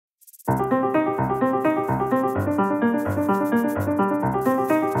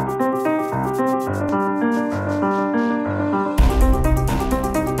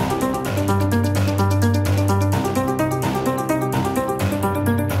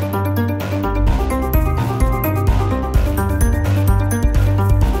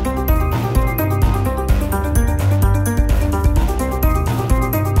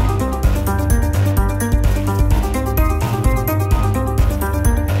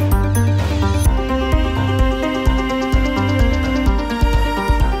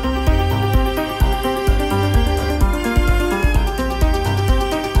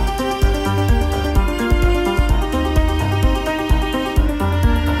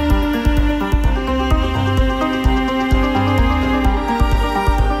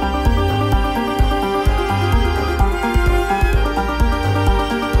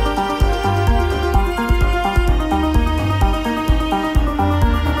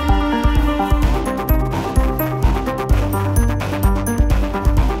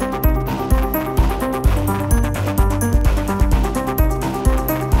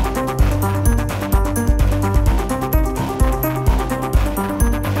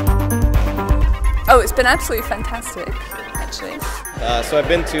Oh, it's been absolutely fantastic, actually. So I've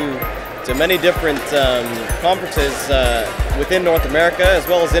been to many different conferences within North America as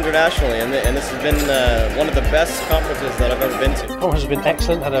well as internationally, and this has been one of the best conferences that I've ever been to. The conference has been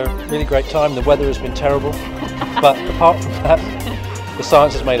excellent, had a really great time. The weather has been terrible, but apart from that, the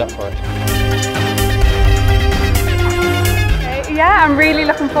science has made up for it. Yeah, I'm really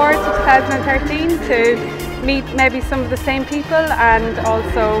looking forward to 2013 to meet maybe some of the same people and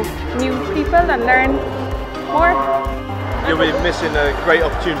also new people and learn more. You'll be missing a great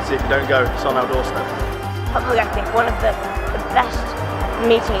opportunity if you don't go. It's on our doorstep. Probably, I think, one of the best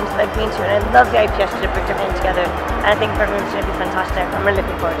meetings that I've been to, and I love the IUPS to bring everything together, and I think everyone's going to be fantastic. I'm really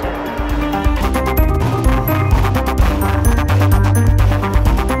looking forward to it.